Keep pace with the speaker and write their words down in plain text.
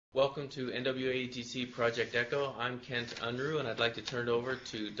Welcome to NWATC Project Echo. I'm Kent Unruh, and I'd like to turn it over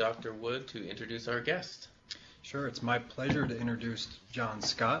to Dr. Wood to introduce our guest. Sure, it's my pleasure to introduce John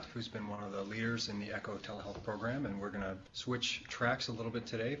Scott, who's been one of the leaders in the Echo telehealth program, and we're going to switch tracks a little bit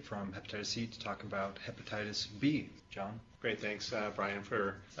today from hepatitis C to talk about hepatitis B. John? Great, thanks Brian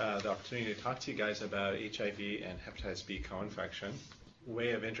for the opportunity to talk to you guys about HIV and hepatitis B co-infection.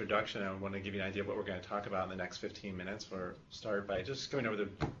 Way of introduction, I want to give you an idea of what we're going to talk about in the next 15 minutes. We'll start by just going over the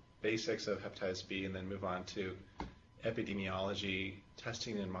basics of hepatitis B and then move on to epidemiology,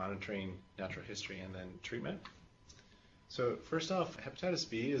 testing and monitoring, natural history, and then treatment. So first off, hepatitis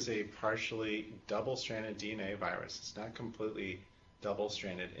B is a partially double-stranded DNA virus. It's not completely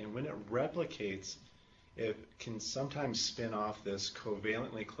double-stranded, and when it replicates, it can sometimes spin off this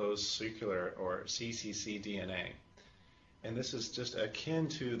covalently closed circular or CCC DNA. And this is just akin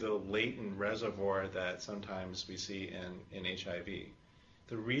to the latent reservoir that sometimes we see in HIV.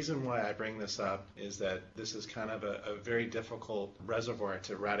 The reason why I bring this up is that this is kind of a very difficult reservoir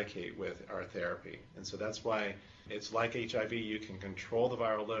to eradicate with our therapy. And so that's why it's like HIV, you can control the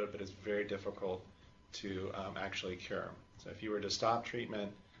viral load, but it's very difficult to actually cure. So if you were to stop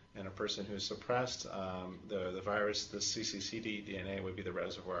treatment in a person who's suppressed, the virus, the CCCD DNA would be the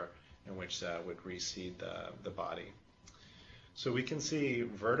reservoir in which would reseed the body. So we can see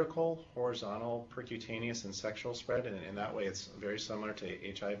vertical, horizontal, percutaneous, and sexual spread, and in that way it's very similar to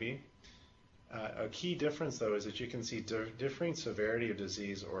HIV. A key difference, though, is that you can see differing severity of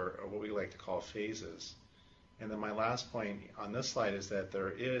disease, or what we like to call phases. And then my last point on this slide is that there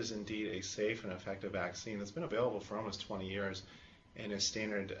is indeed a safe and effective vaccine that's been available for almost 20 years and is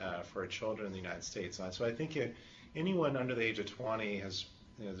standard for children in the United States. So I think anyone under the age of 20 has,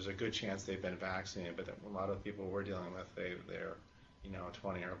 there's a good chance they've been vaccinated, but a lot of people we're dealing with, they're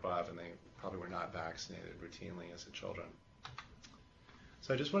 20 or above, and they probably were not vaccinated routinely as children.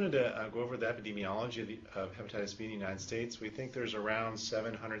 So I just wanted to go over the epidemiology of hepatitis B in the United States. We think there's around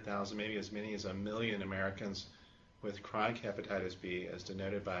 700,000, maybe as many as 1 million Americans with chronic hepatitis B, as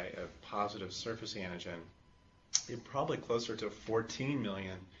denoted by a positive surface antigen. And probably closer to 14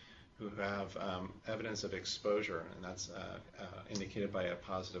 million who have evidence of exposure, and that's indicated by a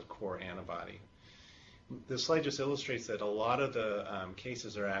positive core antibody. This slide just illustrates that a lot of the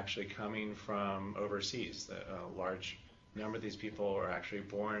cases are actually coming from overseas. A large number of these people are actually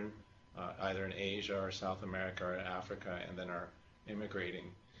born either in Asia or South America or Africa and then are immigrating.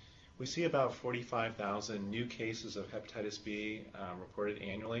 We see about 45,000 new cases of hepatitis B reported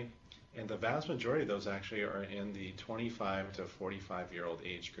annually, and the vast majority of those actually are in the 25 to 45-year-old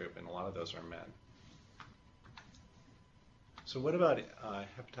age group, and a lot of those are men. So what about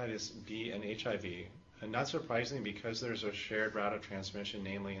hepatitis B and HIV? And not surprisingly, because there's a shared route of transmission,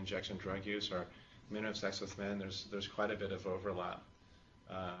 namely injection drug use or men who have sex with men, there's quite a bit of overlap.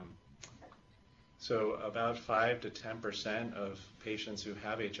 So about 5 to 10% of patients who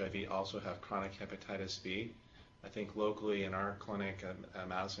have HIV also have chronic hepatitis B. I think locally in our clinic,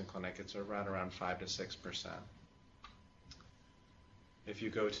 Madison Clinic, it's around 5 to 6%. If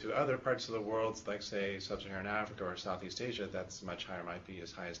you go to other parts of the world, like say Sub-Saharan Africa or Southeast Asia, that's much higher, might be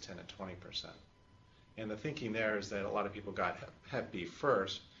as high as 10 to 20%. And the thinking there is that a lot of people got Hep B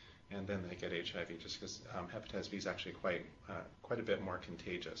first, and then they get HIV, just because hepatitis B is actually quite a bit more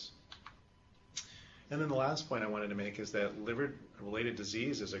contagious. And then the last point I wanted to make is that liver-related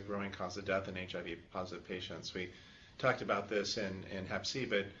disease is a growing cause of death in HIV-positive patients. We talked about this in Hep C,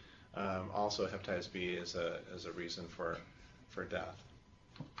 but also hepatitis B is a reason for death.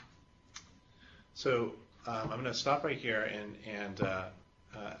 So I'm going to stop right here and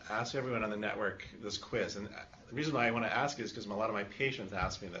ask everyone on the network this quiz. And the reason why I want to ask is because a lot of my patients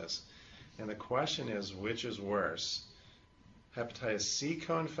ask me this. And the question is, which is worse? Hepatitis C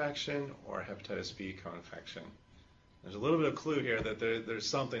co-infection or hepatitis B co-infection? There's a little bit of clue here that there's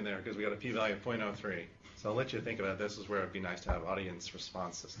something there because we got a p-value of 0.03. So I'll let you think about it. This is where it'd be nice to have audience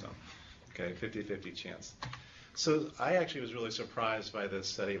response system. Okay, 50-50 chance. So I actually was really surprised by this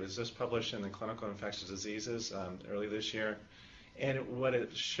study. It was just published in the Clinical Infectious Diseases early this year. And what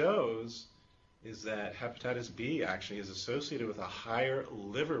it shows is that hepatitis B actually is associated with a higher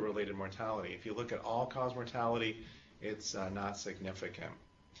liver-related mortality. If you look at all-cause mortality, it's not significant.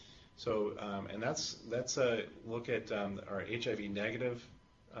 So, and that's a look at our HIV-negative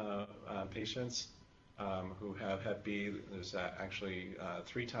patients who have Hep B. There's actually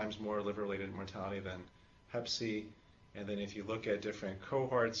 3 times more liver-related mortality than Hep C. And then if you look at different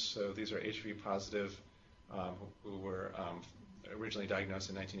cohorts, so these are HIV-positive who were originally diagnosed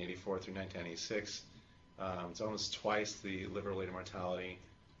in 1984 through 1996. It's almost twice the liver-related mortality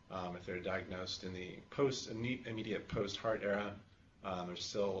if they're diagnosed in the immediate post-heart era There's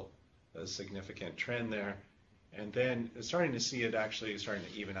still a significant trend there. And then starting to see it actually starting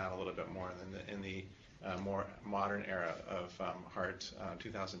to even out a little bit more in the more modern era of HART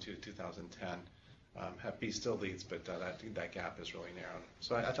 2002 to 2010. Hep B still leads, but that gap is really narrowed.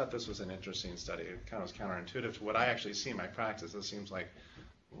 So I thought this was an interesting study. It kind of was counterintuitive to what I actually see in my practice. It seems like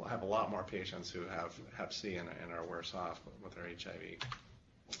we'll have a lot more patients who have Hep C and are worse off with their HIV.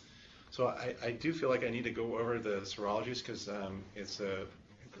 So I do feel like I need to go over the serologies because it's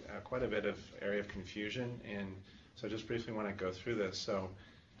quite a bit of area of confusion, and so I just briefly want to go through this. So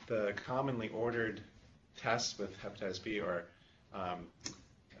the commonly ordered tests with hepatitis B are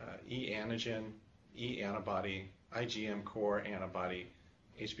E antigen, E antibody, IgM core antibody,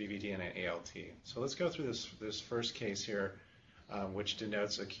 HBV DNA, ALT. So let's go through this first case here, which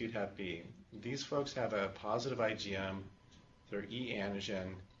denotes acute Hep B. These folks have a positive IgM, their E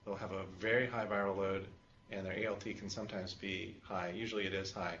antigen, they'll have a very high viral load, and their ALT can sometimes be high. Usually it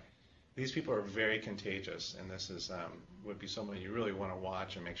is high. These people are very contagious, and this is would be someone you really want to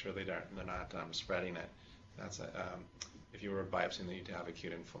watch and make sure they're not spreading it. That's if you were biopsying, they need to have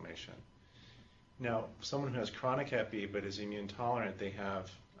acute inflammation. Now, someone who has chronic Hep B but is immune tolerant, they have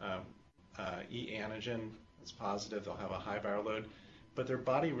E antigen that's positive. They'll have a high viral load, but their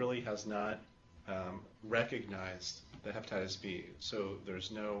body really has not recognized the hepatitis B, so there's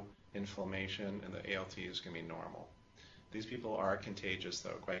no inflammation, and the ALT is going to be normal. These people are contagious,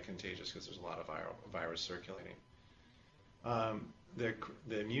 though, quite contagious, because there's a lot of virus circulating.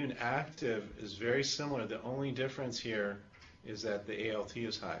 The immune active is very similar. The only difference here is that the ALT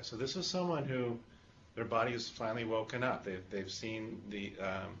is high. So this is someone who their body has finally woken up. They've seen the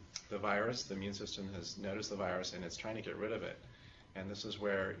virus. The immune system has noticed the virus, and it's trying to get rid of it. And this is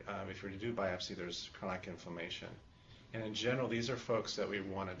where, if you're to do biopsy, there's chronic inflammation. And in general, these are folks that we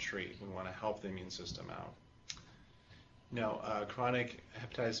want to treat. We want to help the immune system out. Now, chronic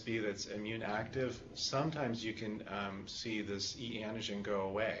hepatitis B that's immune active, sometimes you can see this E antigen go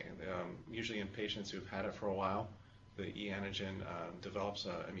away. Usually in patients who've had it for a while, the E antigen develops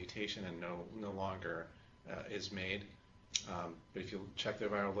a mutation and no longer is made. But if you check their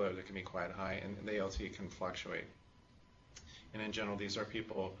viral load, it can be quite high, and the ALT can fluctuate. And in general, these are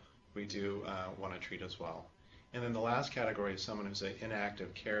people we do want to treat as well. And then the last category is someone who's an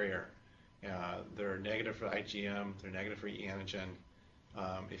inactive carrier. They're negative for IgM, they're negative for E antigen.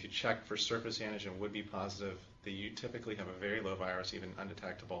 If you check for surface antigen, would be positive. They typically have a very low virus, even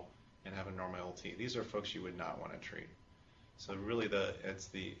undetectable, and have a normal ALT. These are folks you would not want to treat. So really, it's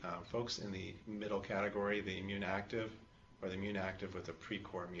the folks in the middle category, the immune active, or the immune active with a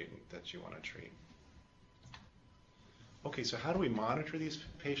pre-core mutant that you want to treat. Okay, so how do we monitor these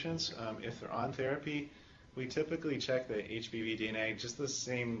patients? If they're on therapy, we typically check the HBV DNA just the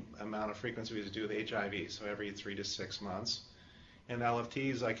same amount of frequency we do with HIV, so every 3 to 6 months. And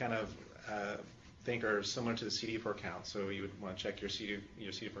LFTs, I kind of think are similar to the CD4 count, so you would want to check your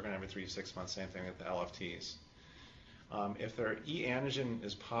CD4 count every 3 to 6 months, same thing with the LFTs. If their E antigen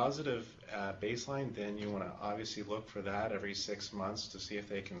is positive at baseline, then you want to obviously look for that every 6 months to see if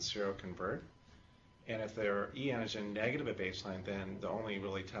they can seroconvert. And if they're E antigen negative at baseline, then the only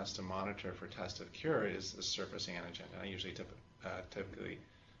really test to monitor for test of cure is the surface antigen. And I usually typically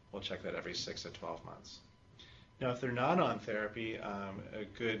will check that every 6 to 12 months. Now, if they're not on therapy, a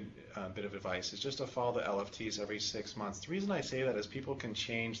good bit of advice is just to follow the LFTs every 6 months. The reason I say that is people can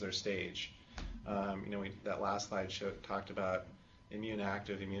change their stage. That last slide talked about immune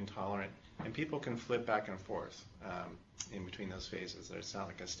active, immune tolerant, and people can flip back and forth in between those phases. It's not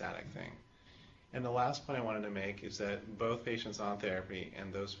like a static thing. And the last point I wanted to make is that both patients on therapy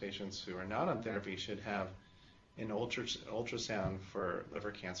and those patients who are not on therapy should have an ultrasound for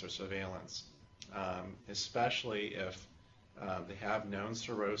liver cancer surveillance, especially if they have known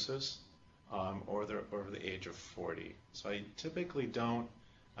cirrhosis or they're over the age of 40. So I typically don't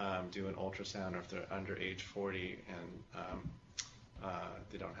do an ultrasound if they're under age 40 and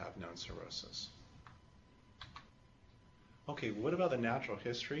they don't have known cirrhosis. Okay, what about the natural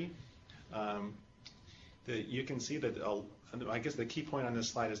history? You can see that, I guess the key point on this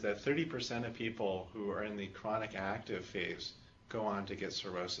slide is that 30% of people who are in the chronic active phase go on to get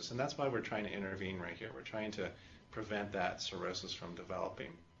cirrhosis, and that's why we're trying to intervene right here. We're trying to prevent that cirrhosis from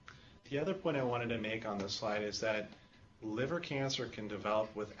developing. The other point I wanted to make on this slide is that liver cancer can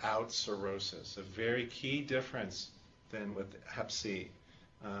develop without cirrhosis, a very key difference than with Hep C.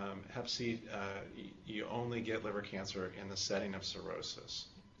 Hep C, you only get liver cancer in the setting of cirrhosis.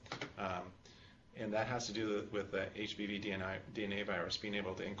 And that has to do with the HBV DNA virus being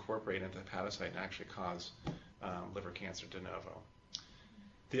able to incorporate into the hepatocyte and actually cause liver cancer de novo.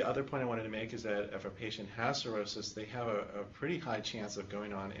 The other point I wanted to make is that if a patient has cirrhosis, they have a pretty high chance of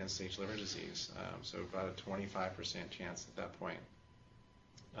going on end-stage liver disease, so about a 25% chance at that point.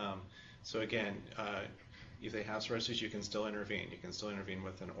 So again, if they have cirrhosis, you can still intervene. You can still intervene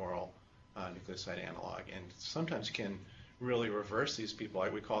with an oral nucleoside analog, and sometimes you can really reverse these people.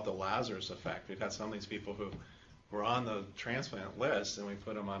 Like we call it the Lazarus effect. We've had some of these people who were on the transplant list, and we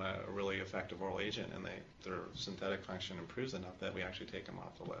put them on a really effective oral agent, and their synthetic function improves enough that we actually take them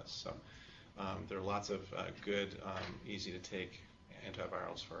off the list. So there are lots of good, easy to take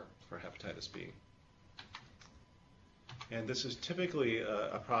antivirals for hepatitis B. And this is typically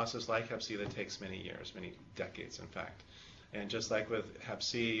a process like Hep C that takes many years, many decades, in fact. And just like with Hep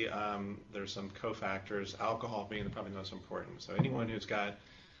C, there's some cofactors, alcohol being probably the most important. So anyone who's got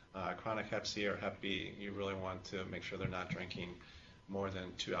chronic Hep C or Hep B, you really want to make sure they're not drinking more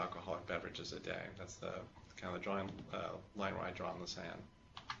than 2 alcoholic beverages a day. That's the kind of the line where I draw in the sand.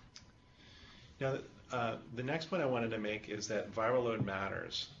 Now, the next point I wanted to make is that viral load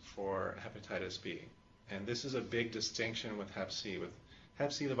matters for hepatitis B. And this is a big distinction with Hep C. With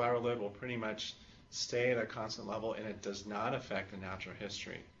Hep C, the viral load will pretty much stay at a constant level, and it does not affect the natural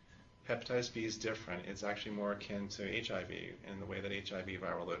history. Hepatitis B is different. It's actually more akin to HIV in the way that HIV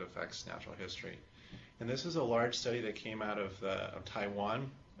viral load affects natural history. And this is a large study that came out of Taiwan.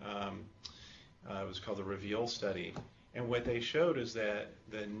 It was called the REVEAL study. And what they showed is that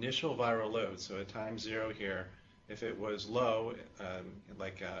the initial viral load, so at time 0 here, if it was low,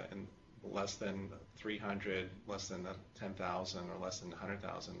 in less than 300, less than 10,000, or less than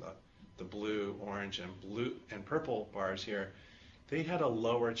 100,000, the blue, orange, and purple bars here, they had a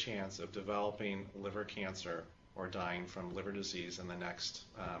lower chance of developing liver cancer or dying from liver disease in the next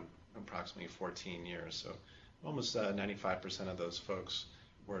approximately 14 years. So almost 95% of those folks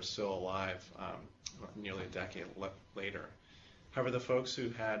were still alive nearly a decade later. However, the folks who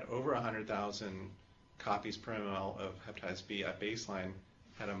had over 100,000 copies per ml of hepatitis B at baseline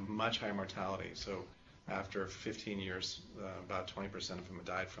had a much higher mortality. So after 15 years, about 20% of them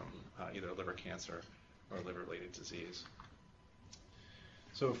died from either liver cancer or liver-related disease.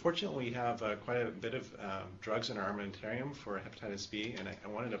 So fortunately, we have quite a bit of drugs in our armamentarium for hepatitis B, and I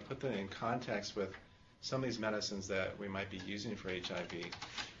wanted to put them in context with some of these medicines that we might be using for HIV.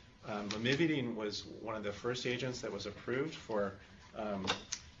 Lamivudine was one of the first agents that was approved for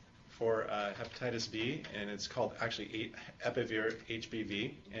hepatitis B, and it's called actually Epivir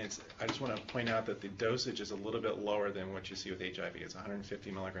HBV. And I just want to point out that the dosage is a little bit lower than what you see with HIV. It's 150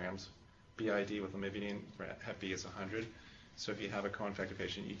 milligrams BID with lamivudine. For Hep B is 100. So if you have a co-infected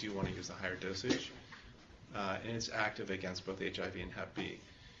patient, you do want to use a higher dosage. And it's active against both HIV and Hep B.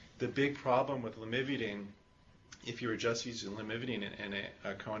 The big problem with lamivudine, if you were just using lamivudine in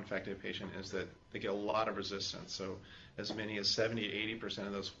a co-infected patient, is that they get a lot of resistance. So as many as 70 to 80%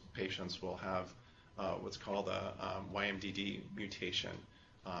 of those patients will have what's called a YMDD mutation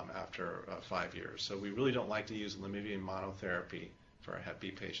after 5 years. So we really don't like to use lamivudine monotherapy for our Hep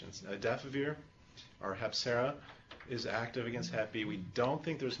B patients. Adefovir, or Hepcera, is active against Hep B. We don't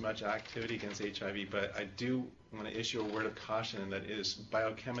think there's much activity against HIV, but I do want to issue a word of caution that it is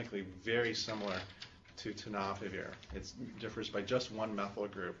biochemically very similar to tenofovir. It differs by just one methyl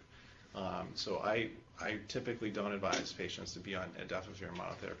group. So I typically don't advise patients to be on adefovir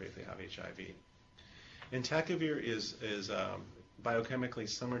monotherapy if they have HIV. Entecavir is biochemically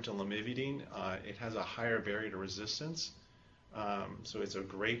similar to lamivudine. It has a higher barrier to resistance. So it's a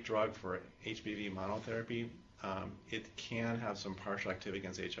great drug for HBV monotherapy. It can have some partial activity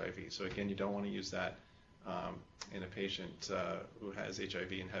against HIV. So again, you don't want to use that in a patient who has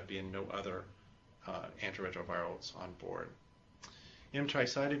HIV and Hep B and no other antiretrovirals on board.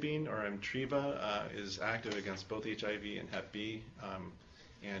 Emtricitabine, or Emtreva, is active against both HIV and Hep B,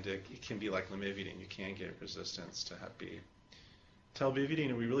 and it can be like lamivudine. You can get resistance to Hep B.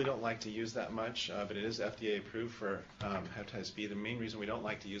 Telbivudine, we really don't like to use that much, but it is FDA approved for hepatitis B. The main reason we don't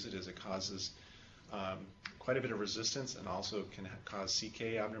like to use it is it causes quite a bit of resistance and also can cause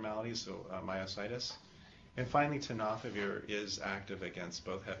CK abnormalities, so myositis. And finally, tenofovir is active against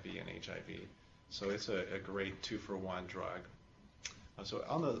both Hep B and HIV. So it's a great 2-for-1 drug. So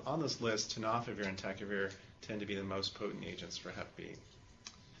on this list, tenofovir and entecavir tend to be the most potent agents for Hep B.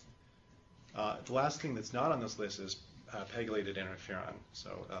 The last thing that's not on this list is pegylated interferon.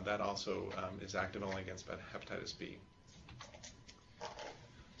 So that also is active only against hepatitis B.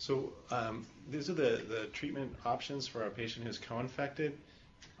 So these are the treatment options for a patient who's co-infected.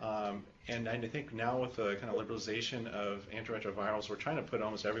 And I think now with the kind of liberalization of antiretrovirals, we're trying to put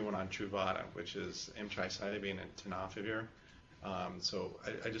almost everyone on Truvada, which is emtricitabine and tenofovir. So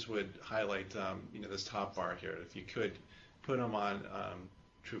I just would highlight this top bar here. If you could put them on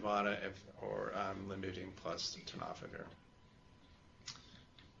Truvada or lamivudine plus tenofovir.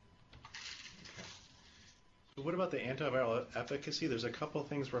 So what about the antiviral efficacy? There's a couple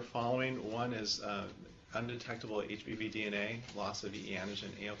things we're following. One is undetectable HBV DNA, loss of E antigen,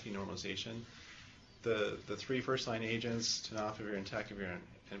 ALT normalization. The three first-line agents, tenofovir and entecavir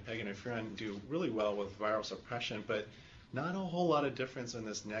and peginterferon, do really well with viral suppression, but not a whole lot of difference in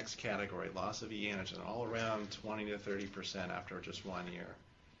this next category, loss of E antigen, all around 20 to 30% after just 1 year.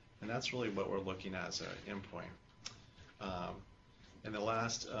 And that's really what we're looking at as an endpoint. And the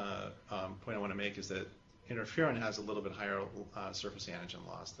last point I want to make is that interferon has a little bit higher surface antigen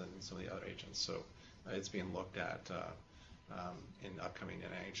loss than some of the other agents, so it's being looked at in upcoming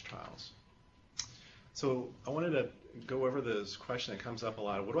NIH trials. So I wanted to go over this question that comes up a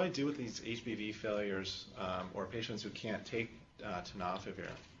lot. What do I do with these HBV failures or patients who can't take tenofovir?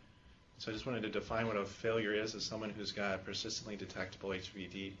 So I just wanted to define what a failure is as someone who's got persistently detectable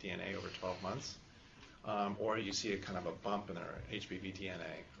HBV DNA over 12 months, or you see a kind of a bump in their HBV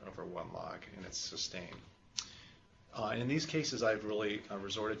DNA over 1 log and it's sustained. In these cases, I've really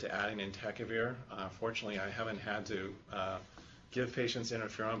resorted to adding entecavir. Fortunately, I haven't had to give patients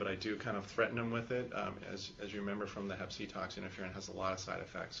interferon, but I do kind of threaten them with it. As you remember from the Hep C talks, interferon has a lot of side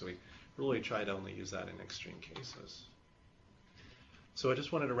effects, so we really try to only use that in extreme cases. So I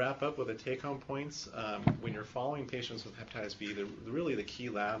just wanted to wrap up with the take-home points. When you're following patients with hepatitis B, really the key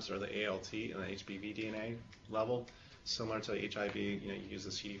labs are the ALT and the HBV DNA level. Similar to HIV, you use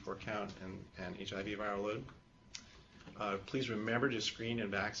the CD4 count and HIV viral load. Please remember to screen and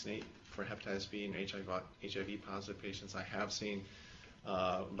vaccinate for hepatitis B and HIV positive patients. I have seen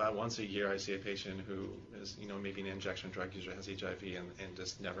about once a year I see a patient who is maybe an injection drug user, has HIV and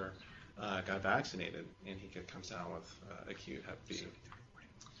just never got vaccinated, and he comes down with acute Hep B.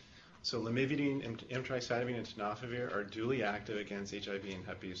 So lamivudine, emtricitabine, and tenofovir are duly active against HIV and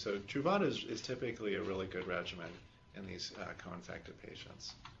Hep B. So Truvada is typically a really good regimen in these co-infected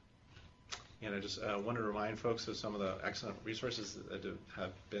patients. And I just want to remind folks of some of the excellent resources that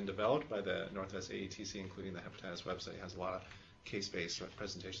have been developed by the Northwest AETC, including the hepatitis website. It has a lot of case-based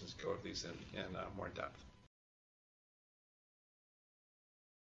presentations that go over these in more depth.